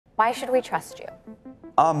Why should we trust you?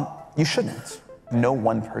 You shouldn't. No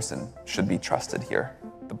one person should be trusted here.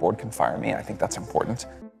 The board can fire me. I think that's important.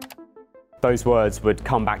 Those words would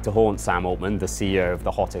come back to haunt Sam Altman, the CEO of the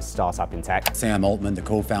hottest startup in tech. Sam Altman, the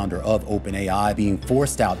co-founder of OpenAI, being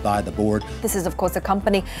forced out by the board. This is, of course, a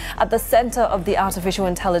company at the center of the artificial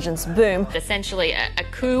intelligence boom. Essentially a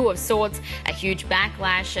coup of sorts, a huge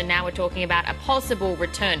backlash, and now we're talking about a possible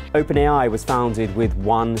return. OpenAI was founded with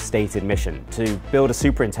one stated mission: to build a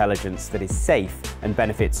superintelligence that is safe and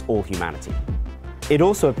benefits all humanity. It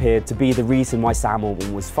also appeared to be the reason why Sam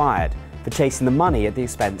Altman was fired, for chasing the money at the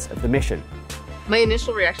expense of the mission. My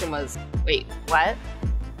initial reaction was, wait, what?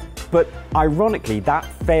 But ironically, that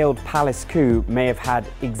failed palace coup may have had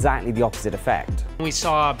exactly the opposite effect. We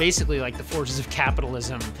saw basically like the forces of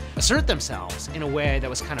capitalism assert themselves in a way that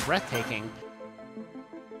was kind of breathtaking.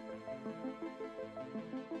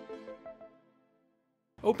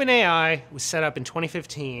 OpenAI was set up in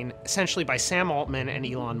 2015, essentially by Sam Altman and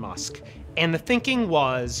Elon Musk. And the thinking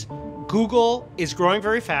was, Google is growing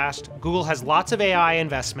very fast, Google has lots of AI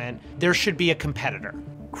investment, there should be a competitor.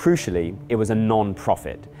 Crucially, it was a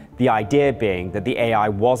non-profit, the idea being that the AI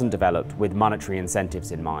wasn't developed with monetary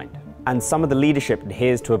incentives in mind. And some of the leadership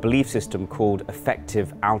adheres to a belief system called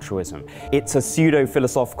effective altruism. It's a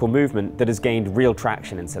pseudo-philosophical movement that has gained real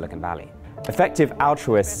traction in Silicon Valley. Effective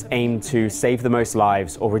altruists aim to save the most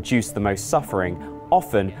lives or reduce the most suffering,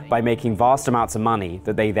 often by making vast amounts of money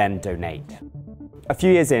that they then donate. A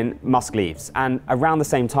few years in, Musk leaves, and around the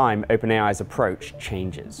same time, OpenAI's approach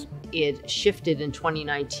changes. It shifted in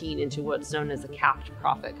 2019 into what's known as a capped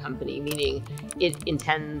profit company, meaning it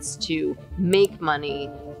intends to make money,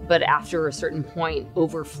 but after a certain point,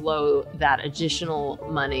 overflow that additional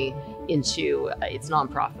money into its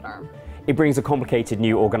nonprofit arm. It brings a complicated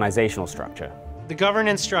new organizational structure. The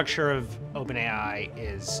governance structure of OpenAI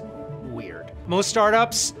is weird. Most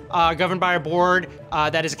startups are governed by a board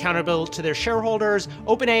that is accountable to their shareholders.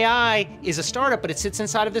 OpenAI is a startup, but it sits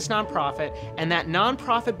inside of this nonprofit, and that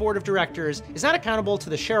nonprofit board of directors is not accountable to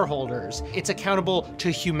the shareholders, it's accountable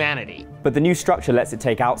to humanity. But the new structure lets it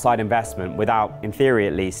take outside investment without, in theory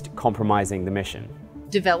at least, compromising the mission.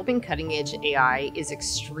 Developing cutting-edge AI is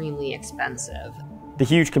extremely expensive. The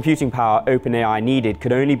huge computing power OpenAI needed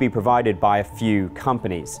could only be provided by a few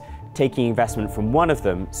companies. Taking investment from one of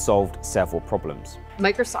them solved several problems.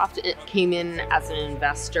 Microsoft came in as an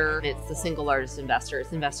investor. It's the single largest investor.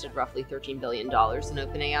 It's invested roughly $13 billion in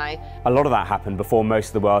OpenAI. A lot of that happened before most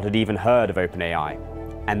of the world had even heard of OpenAI.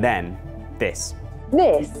 And then, this.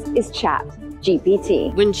 This is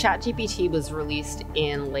ChatGPT. When ChatGPT was released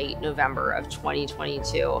in late November of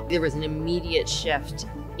 2022, there was an immediate shift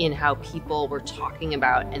in how people were talking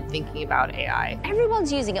about and thinking about AI.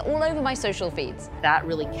 Everyone's using it all over my social feeds. That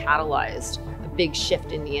really catalyzed a big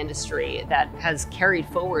shift in the industry that has carried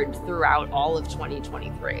forward throughout all of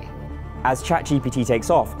 2023. As ChatGPT takes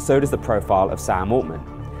off, so does the profile of Sam Altman.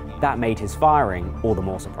 That made his firing all the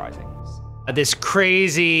more surprising. This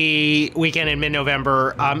crazy weekend in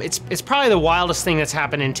mid-November, it's probably the wildest thing that's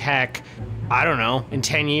happened in tech, I don't know, in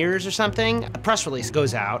 10 years or something. A press release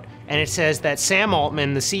goes out and it says that Sam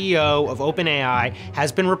Altman, the CEO of OpenAI,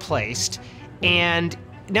 has been replaced. And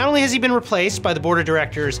not only has he been replaced by the board of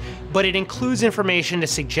directors, but it includes information to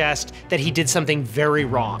suggest that he did something very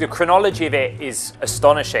wrong. The chronology of it is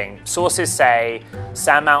astonishing. Sources say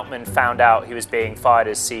Sam Altman found out he was being fired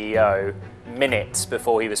as CEO minutes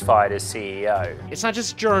before he was fired as CEO. It's not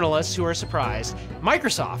just journalists who are surprised.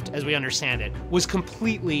 Microsoft, as we understand it, was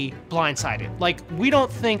completely blindsided. Like, we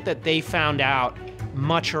don't think that they found out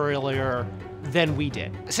much earlier than we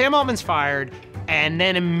did. Sam Altman's fired, and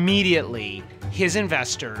then immediately his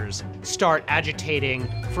investors start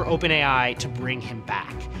agitating for OpenAI to bring him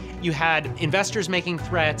back. You had investors making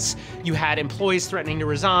threats, you had employees threatening to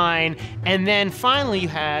resign, and then finally you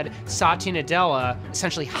had Satya Nadella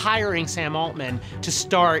essentially hiring Sam Altman to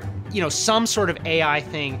start, some sort of AI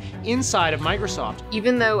thing inside of Microsoft.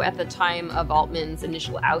 Even though at the time of Altman's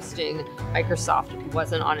initial ousting, Microsoft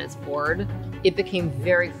wasn't on its board, it became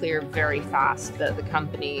very clear very fast that the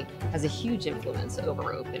company has a huge influence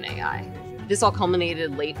over OpenAI. This all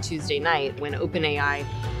culminated late Tuesday night when OpenAI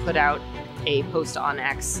put out a post on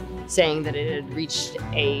X saying that it had reached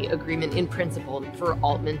an agreement in principle for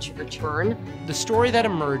Altman to return. The story that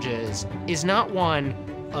emerges is not one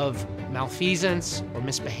of malfeasance or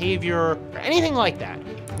misbehavior or anything like that.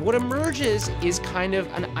 What emerges is kind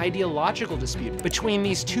of an ideological dispute between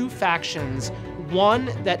these two factions. One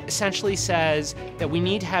that essentially says that we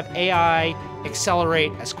need to have AI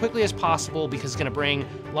accelerate as quickly as possible because it's going to bring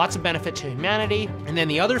lots of benefit to humanity. And then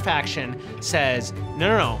the other faction says,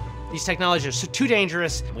 no, These technologies are too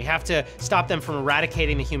dangerous. We have to stop them from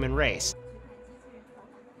eradicating the human race.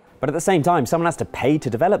 But at the same time, someone has to pay to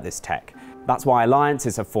develop this tech. That's why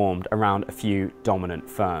alliances have formed around a few dominant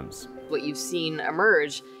firms. What you've seen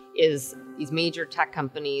emerge is these major tech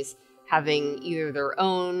companies having either their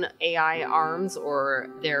own AI arms or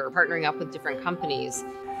they're partnering up with different companies.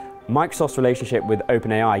 Microsoft's relationship with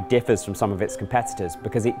OpenAI differs from some of its competitors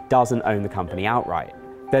because it doesn't own the company outright.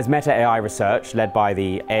 There's Meta AI research led by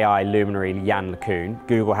the AI luminary Yann LeCun.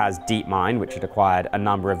 Google has DeepMind, which it acquired a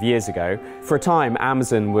number of years ago. For a time,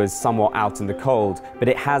 Amazon was somewhat out in the cold, but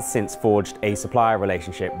it has since forged a supplier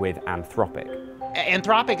relationship with Anthropic.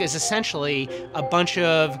 Anthropic is essentially a bunch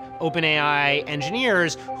of OpenAI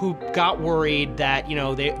engineers who got worried that,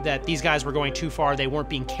 that these guys were going too far, they weren't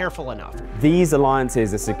being careful enough. These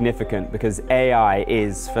alliances are significant because AI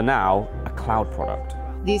is, for now, a cloud product.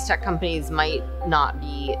 These tech companies might not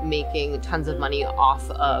be making tons of money off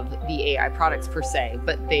of the AI products per se,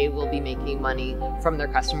 but they will be making money from their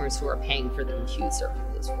customers who are paying for the compute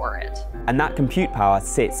services for it. And that compute power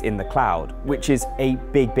sits in the cloud, which is a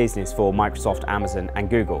big business for Microsoft, Amazon, and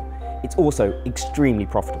Google. It's also extremely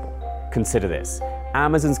profitable. Consider this.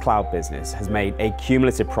 Amazon's cloud business has made a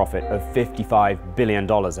cumulative profit of $55 billion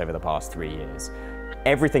over the past 3 years.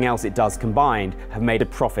 Everything else it does combined have made a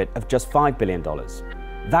profit of just $5 billion.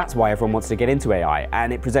 That's why everyone wants to get into AI,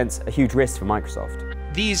 and it presents a huge risk for Microsoft.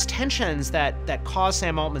 These tensions that caused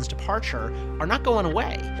Sam Altman's departure are not going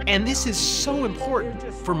away. And this is so important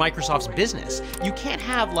for Microsoft's business. You can't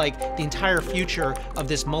have the entire future of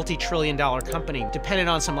this multi-trillion-dollar company dependent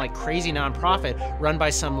on some crazy nonprofit run by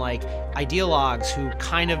some ideologues who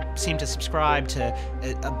kind of seem to subscribe to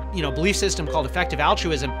a belief system called effective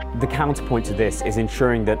altruism. The counterpoint to this is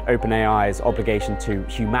ensuring that OpenAI's obligation to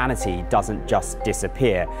humanity doesn't just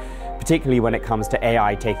disappear, particularly when it comes to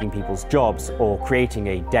AI taking people's jobs or creating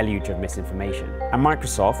a deluge of misinformation. And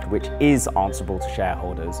Microsoft, which is answerable to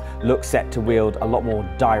shareholders, looks set to wield a lot more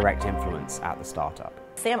direct influence at the startup.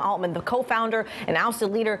 Sam Altman, the co-founder and ousted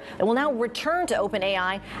leader, will now return to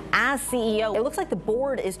OpenAI as CEO. It looks like the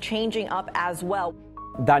board is changing up as well.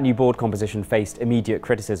 That new board composition faced immediate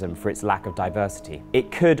criticism for its lack of diversity.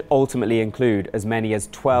 It could ultimately include as many as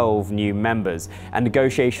 12 new members, and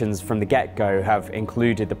negotiations from the get-go have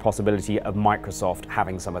included the possibility of Microsoft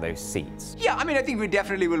having some of those seats. Yeah, I think we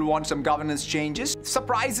definitely will want some governance changes.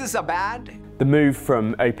 Surprises are bad. The move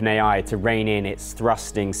from OpenAI to rein in its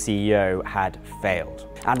thrusting CEO had failed.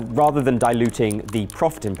 And rather than diluting the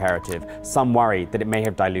profit imperative, some worried that it may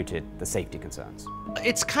have diluted the safety concerns.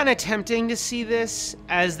 It's kind of tempting to see this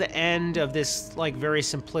as the end of this very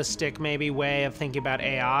simplistic maybe way of thinking about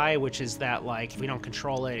AI, which is that if we don't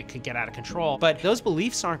control it, it could get out of control. But those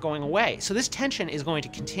beliefs aren't going away. So this tension is going to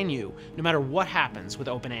continue no matter what happens with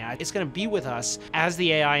OpenAI. It's going to be with us as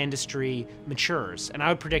the AI industry matures. And I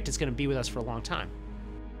would predict it's going to be with us for a long time.